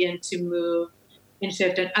to begin to move and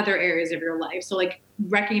shift in other areas of your life? So like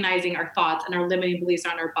recognizing our thoughts and our limiting beliefs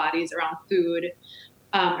on our bodies around food,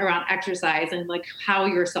 around exercise, and like how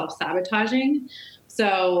you're self-sabotaging.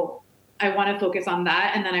 So I want to focus on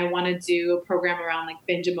that. And then I want to do a program around like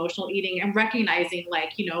binge emotional eating and recognizing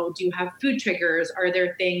like, you know, do you have food triggers? Are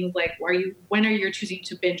there things like, when are you choosing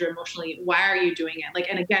to binge or emotionally eat? Why are you doing it? Like,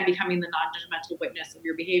 and again, becoming the non-judgmental witness of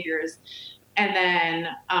your behaviors. And then,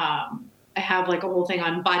 I have like a whole thing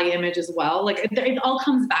on body image as well. Like it all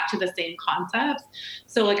comes back to the same concepts.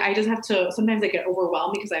 So like, I just have to, sometimes I get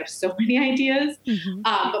overwhelmed because I have so many ideas. Mm-hmm.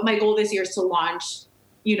 But my goal this year is to launch,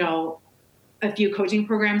 you know, a few coaching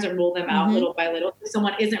programs and roll them out little by little. If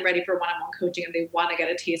someone isn't ready for one-on-one coaching and they want to get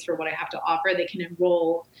a taste for what I have to offer, they can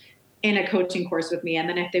enroll in a coaching course with me. And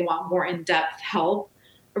then if they want more in-depth help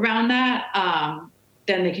around that,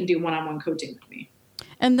 then they can do one-on-one coaching with me.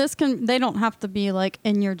 And they don't have to be like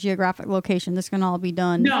in your geographic location. This can all be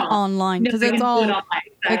done online, because it's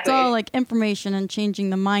all like information and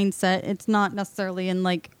changing the mindset. It's not necessarily in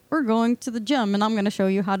like, we're going to the gym and I'm going to show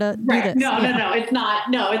you how to do this. No, it's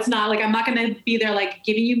not. No, it's not. Like, I'm not going to be there, like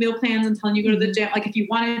giving you meal plans and telling you to go to the gym. Like, if you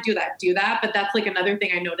want to do that. But that's like another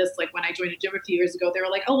thing I noticed, like when I joined a gym a few years ago, they were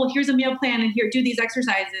like, oh, well, here's a meal plan and here, do these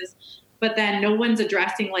exercises. But then no one's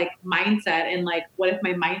addressing like mindset, and like, what if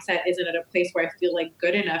my mindset isn't at a place where I feel like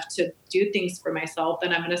good enough to do things for myself?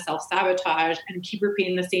 Then I'm going to self-sabotage and keep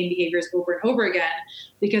repeating the same behaviors over and over again.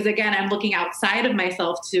 Because again, I'm looking outside of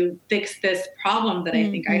myself to fix this problem that I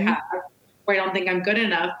think I have, where I don't think I'm good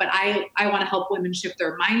enough. But I want to help women shift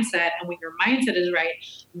their mindset. And when your mindset is right,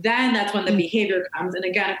 then that's when the behavior comes. And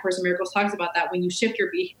again, of course, Miracles talks about that. When you shift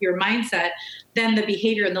your mindset, then the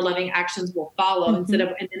behavior and the loving actions will follow. Instead of,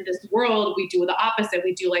 and in this world, we do the opposite.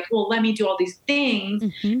 We do like, well, let me do all these things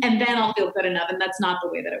and then I'll feel good enough. And that's not the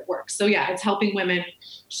way that it works. So yeah, it's helping women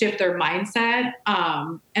shift their mindset.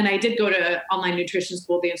 And I did go to online nutrition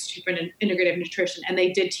school, the Institute for Integrative Nutrition, and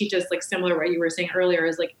they did teach us like similar what you were saying earlier,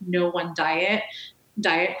 is like no one diet,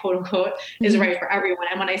 quote unquote, is right for everyone.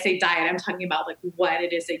 And when I say diet, I'm talking about like what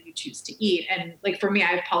it is that you choose to eat. And like for me, I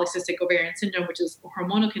have polycystic ovarian syndrome, which is a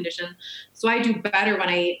hormonal condition. So I do better when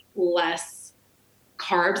I eat less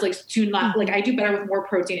carbs, like like I do better with more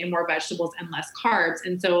protein and more vegetables and less carbs.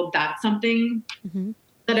 And so that's something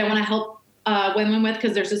that I want to help women with,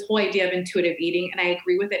 because there's this whole idea of intuitive eating, and I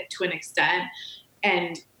agree with it to an extent.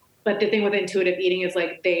 But the thing with intuitive eating is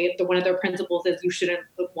like one of their principles is you shouldn't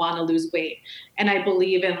want to lose weight. And I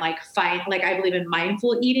believe in I believe in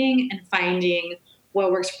mindful eating and finding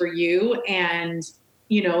what works for you. And,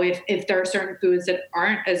 you know, if there are certain foods that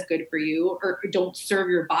aren't as good for you or don't serve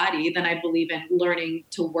your body, then I believe in learning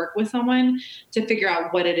to work with someone to figure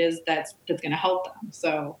out what it is that's going to help them.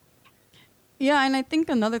 So. Yeah. And I think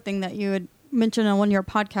another thing that you had mentioned on one of your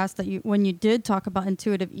podcasts, that when you did talk about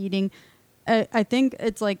intuitive eating, I think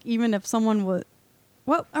it's like, even if someone would,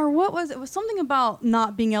 what was it? It was something about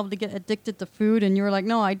not being able to get addicted to food. And you were like,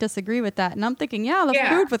 no, I disagree with that. And I'm thinking,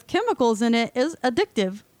 food with chemicals in it is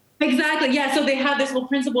addictive. Exactly. Yeah. So they have this whole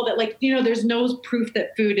principle that like, you know, there's no proof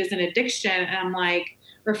that food is an addiction. And I'm like,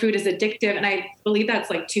 or food is addictive. And I believe that's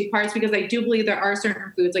like two parts, because I do believe there are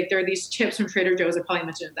certain foods, like there are these chips from Trader Joe's, I probably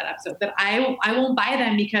mentioned in that episode, that I won't buy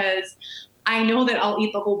them because I know that I'll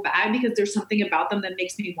eat the whole bag, because there's something about them that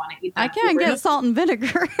makes me want to eat them. I can't get salt and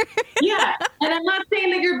vinegar. Yeah. And I'm not saying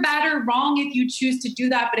that you're bad or wrong if you choose to do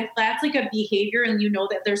that, but if that's like a behavior and you know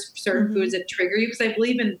that there's certain foods that trigger you, because I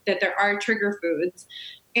believe in that there are trigger foods.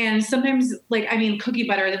 And sometimes, like, I mean, cookie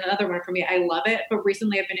butter is another one for me. I love it. But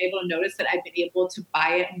recently I've been able to notice that I've been able to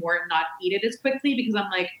buy it more and not eat it as quickly, because I'm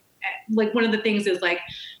like one of the things is like,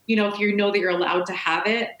 you know, if you know that you're allowed to have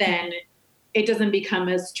it, then it doesn't become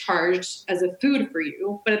as charged as a food for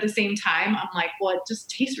you. But at the same time, I'm like, well, it just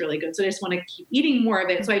tastes really good. So I just want to keep eating more of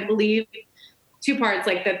it. So I believe two parts,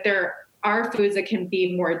 like that there are foods that can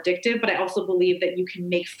be more addictive, but I also believe that you can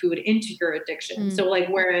make food into your addiction. So like,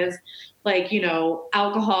 whereas like, you know,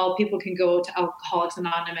 alcohol, people can go to Alcoholics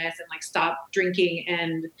Anonymous and like stop drinking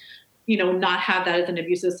and not have that as an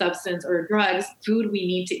abusive substance or drugs. Food we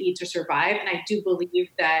need to eat to survive. And I do believe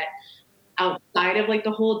that outside of like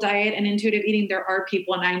the whole diet and intuitive eating, there are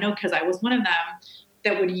people, and I know because I was one of them,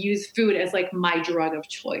 that would use food as like my drug of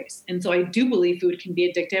choice. And so I do believe food can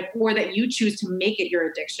be addictive, or that you choose to make it your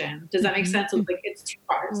addiction. Does that make sense? So it's like, it's two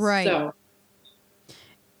parts. Right. So.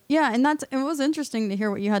 Yeah, and it was interesting to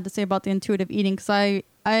hear what you had to say about the intuitive eating, because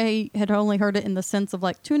I had only heard it in the sense of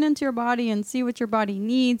like tune into your body and see what your body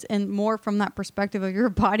needs, and more from that perspective of your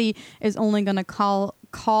body is only going to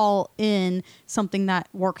call in something that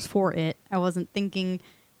works for it. I wasn't thinking,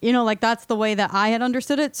 like that's the way that I had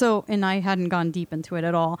understood it. So, and I hadn't gone deep into it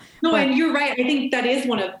at all. No, and you're right. I think that is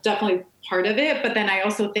definitely part of it. But then I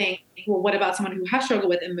also think, well, what about someone who has struggled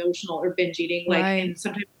with emotional or binge eating? Like, right. And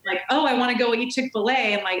sometimes like, oh, I want to go eat Chick-fil-A.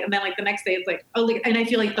 And then like the next day it's like, oh, like, and I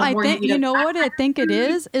feel like the more you know what I think it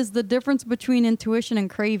is the difference between intuition and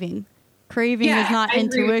craving. Craving is not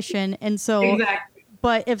intuition. And so, exactly.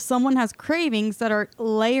 But if someone has cravings that are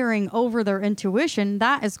layering over their intuition,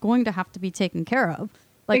 that is going to have to be taken care of.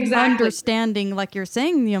 Like understanding, like you're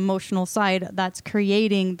saying, the emotional side that's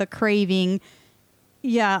creating the craving.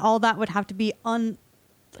 Yeah, all that would have to be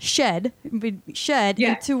shed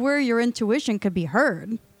into where your intuition could be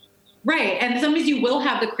heard. Right. And sometimes you will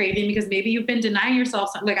have the craving because maybe you've been denying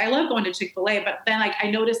yourself something. Like I love going to Chick-fil-A, but then like I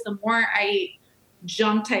notice the more I eat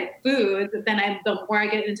junk type food, then the more I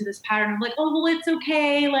get into this pattern of like, oh, well, it's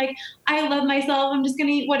okay. Like I love myself. I'm just going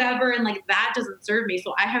to eat whatever. And like, that doesn't serve me.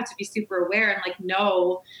 So I have to be super aware and like,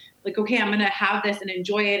 no, like, okay, I'm going to have this and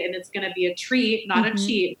enjoy it. And it's going to be a treat, not a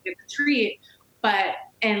cheat. It's a treat,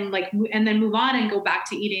 and then move on and go back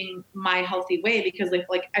to eating my healthy way. Because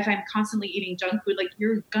like if I'm constantly eating junk food, like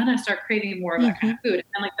you're gonna start craving more of that kind of food.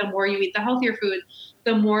 And like the more you eat the healthier food,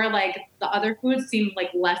 the more like the other foods seem like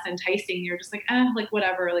less enticing. You're just like, like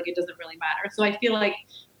whatever, like it doesn't really matter. So I feel like,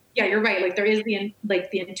 yeah, you're right. Like there is the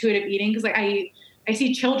intuitive eating. Cause like I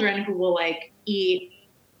see children who will like eat,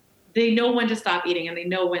 they know when to stop eating and they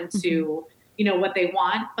know when to, what they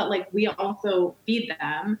want, but like we also feed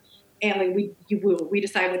them. And like we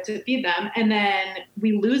decide what to feed them, and then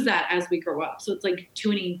we lose that as we grow up. So it's like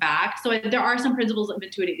tuning back. So there are some principles of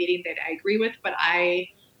intuitive eating that I agree with, but I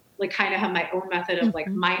like kind of have my own method of like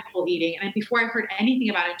mindful eating. And before I heard anything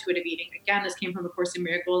about intuitive eating, again, this came from A Course in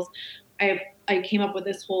Miracles. I came up with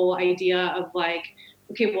this whole idea of like,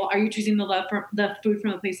 okay, well, are you choosing the food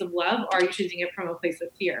from a place of love, or are you choosing it from a place of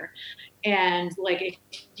fear? And like, if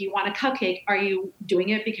you want a cupcake, are you doing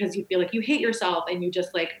it because you feel like you hate yourself and you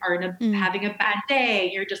just like are having a bad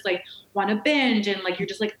day? You're just like want to binge and like, you're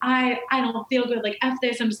just like, I don't feel good. Like F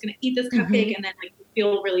this, I'm just going to eat this cupcake. And then like you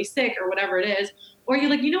feel really sick or whatever it is. Or you're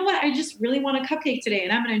like, you know what? I just really want a cupcake today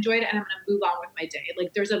and I'm going to enjoy it and I'm going to move on with my day.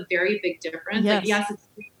 Like there's a very big difference. Yes. Like, yes, it's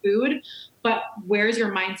food, but where's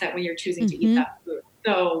your mindset when you're choosing to eat that food?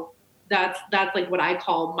 So that's like what I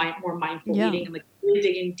call more mindful eating, and like really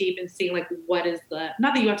digging deep and seeing like what is not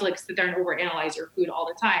that you have to like sit there and overanalyze your food all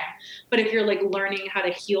the time, but if you're like learning how to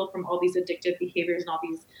heal from all these addictive behaviors and all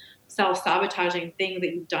these self-sabotaging things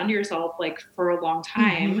that you've done to yourself like for a long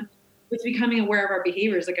time, it's becoming aware of our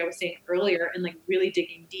behaviors, like I was saying earlier, and like really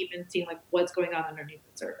digging deep and seeing like what's going on underneath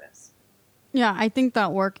the surface. Yeah, I think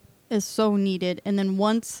that work is so needed. And then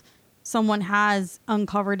once someone has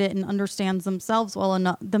uncovered it and understands themselves well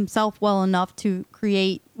enough to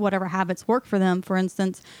create whatever habits work for them. For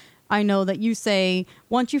instance, I know that you say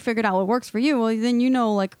once you figured out what works for you, well, then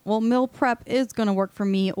like, well, meal prep is going to work for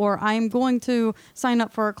me, or I'm going to sign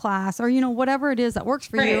up for a class, or whatever it is that works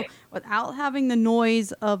for you, without having the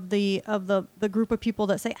noise of the group of people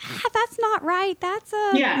that say, that's not right, that's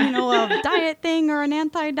a a diet thing or an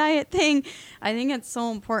anti-diet thing. I think it's so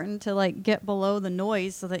important to like get below the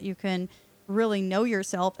noise so that you can really know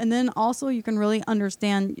yourself, and then also you can really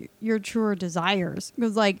understand your truer desires,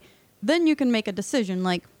 because like then you can make a decision.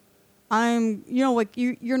 Like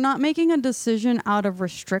you're not making a decision out of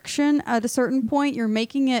restriction at a certain point. You're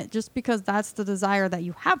making it just because that's the desire that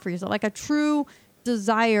you have for yourself, like a true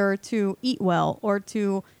desire to eat well, or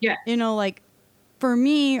to, like for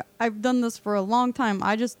me, I've done this for a long time.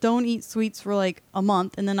 I just don't eat sweets for like a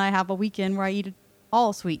month, and then I have a weekend where I eat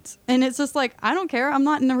all sweets. And it's just like, I don't care. I'm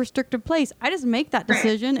not in a restricted place. I just make that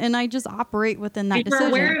decision and I just operate within that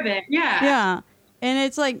decision. You're aware of it. Yeah. Yeah. And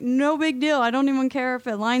it's like, no big deal. I don't even care if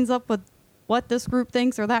it lines up with what this group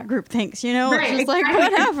thinks or that group thinks, It's just like,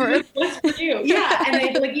 whatever. What's for you? Yeah.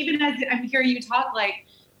 And like, even as I'm hearing you talk, like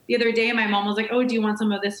the other day, my mom was like, oh, do you want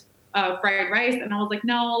some of this fried rice? And I was like,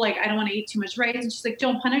 no, like, I don't want to eat too much rice. And she's like,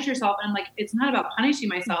 don't punish yourself. And I'm like, it's not about punishing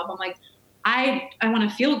myself. I'm like, I want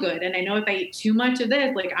to feel good. And I know if I eat too much of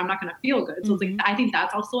this, like, I'm not going to feel good. So it's like, I think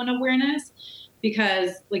that's also an awareness.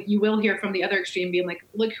 because like you will hear from the other extreme being like,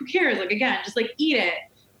 look, who cares? Like, again, just like eat it.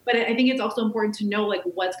 But I think it's also important to know like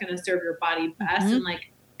what's going to serve your body best. And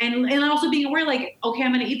like, and also being aware, like, okay,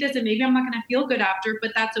 I'm going to eat this and maybe I'm not going to feel good after,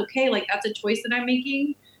 but that's okay. Like that's a choice that I'm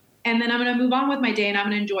making. And then I'm going to move on with my day and I'm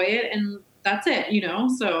going to enjoy it. And that's it, you know?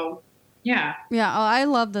 So yeah. Yeah. I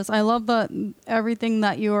love this. I love everything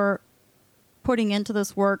that you're putting into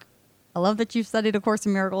this work. I love that you've studied A Course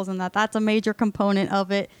in Miracles and that's a major component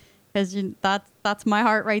of it, because that's my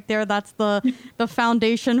heart right there. That's the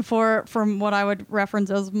foundation from what I would reference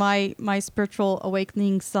as my spiritual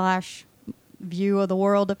awakening / view of the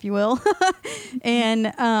world, if you will.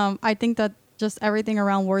 And I think that just everything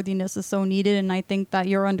around worthiness is so needed. And I think that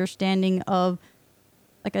your understanding of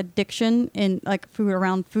like addiction and like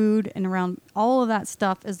around food and around all of that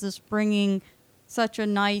stuff is just bringing such a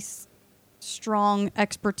nice, strong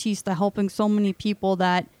expertise to helping so many people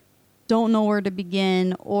that don't know where to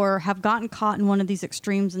begin or have gotten caught in one of these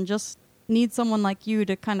extremes and just need someone like you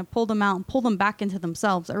to kind of pull them out and pull them back into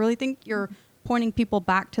themselves. I really think you're pointing people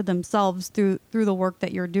back to themselves through the work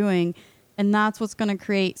that you're doing. And that's what's going to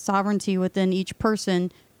create sovereignty within each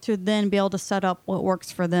person to then be able to set up what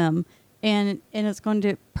works for them. And it's going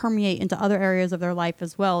to permeate into other areas of their life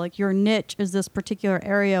as well. Like your niche is this particular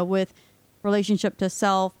area with relationship to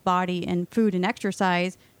self, body, and food and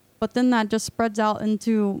exercise. But then that just spreads out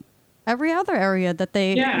into every other area that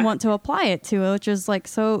they want to apply it to, which is like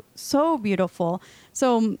so beautiful.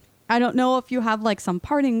 So I don't know if you have like some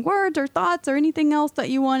parting words or thoughts or anything else that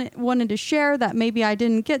you wanted to share that maybe I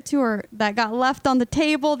didn't get to or that got left on the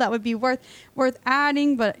table that would be worth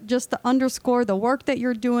adding, but just to underscore the work that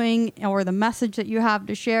you're doing or the message that you have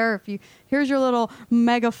to share. Here's your little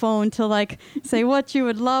megaphone to like say what you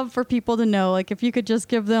would love for people to know. Like if you could just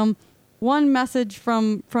give them one message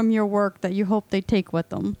from your work that you hope they take with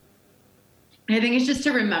them. I think it's just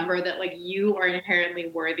to remember that like you are inherently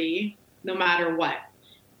worthy no matter what.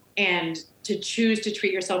 And to choose to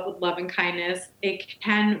treat yourself with love and kindness, it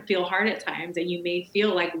can feel hard at times. And you may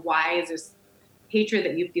feel like, why is this hatred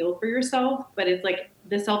that you feel for yourself? But it's like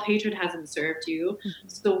the self-hatred hasn't served you. Mm-hmm.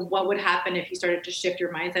 So what would happen if you started to shift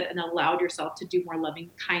your mindset and allowed yourself to do more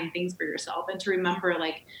loving, kind things for yourself? And to remember,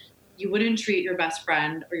 like, you wouldn't treat your best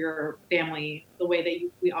friend or your family the way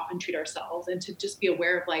that we often treat ourselves. And to just be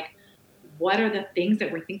aware of, like, what are the things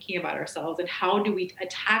that we're thinking about ourselves and how do we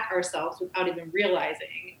attack ourselves without even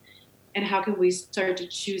realizing? And how can we start to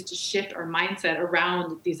choose to shift our mindset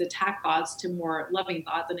around these attack thoughts to more loving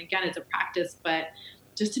thoughts? And again, it's a practice, but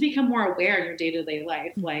just to become more aware in your day-to-day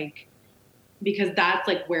life, like, because that's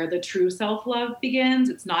like where the true self-love begins.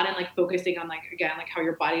 It's not in like focusing on like, again, like how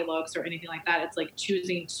your body looks or anything like that. It's like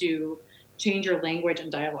choosing to change your language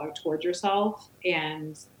and dialogue towards yourself.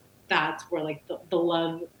 And that's where like the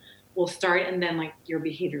love will start, and then like your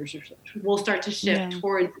behaviors will start to shift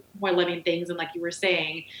towards more loving things. And like you were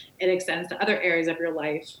saying, it extends to other areas of your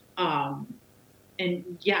life. And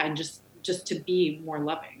just to be more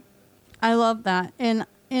loving. I love that. And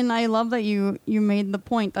I love that you made the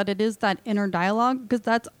point that it is that inner dialogue, because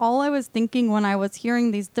that's all I was thinking when I was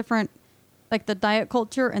hearing these different, like the diet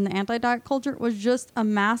culture and the anti-diet culture was just a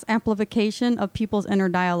mass amplification of people's inner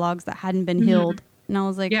dialogues that hadn't been healed. And I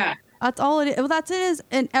was like, that's all it is. Well, it is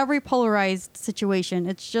in every polarized situation.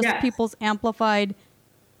 It's just people's amplified,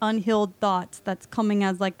 unhealed thoughts that's coming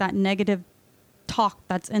as like that negative talk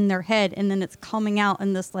that's in their head. And then it's coming out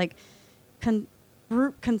in this like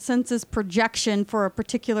group consensus projection for a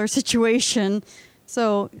particular situation.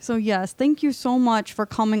 So yes, thank you so much for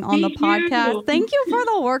coming on the podcast. Thank you for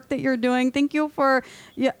the work that you're doing. Thank you for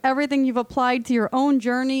everything you've applied to your own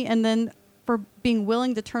journey, and then for being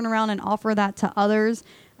willing to turn around and offer that to others.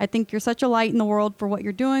 I think you're such a light in the world for what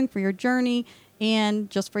you're doing, for your journey, and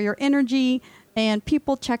just for your energy. And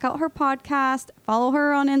people, check out her podcast, follow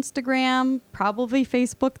her on Instagram, probably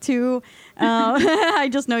Facebook too. I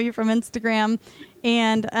just know you from Instagram.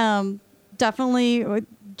 And definitely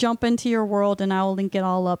jump into your world, and I will link it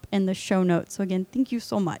all up in the show notes. So again, thank you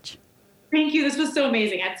so much. Thank you. This was so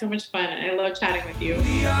amazing. I had so much fun. I love chatting with you.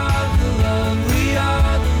 We are the love, we are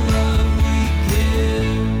the love we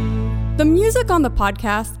give. The music on the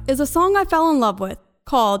podcast is a song I fell in love with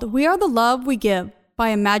called We Are the Love We Give by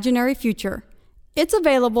Imaginary Future. It's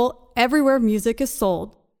available everywhere music is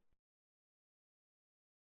sold.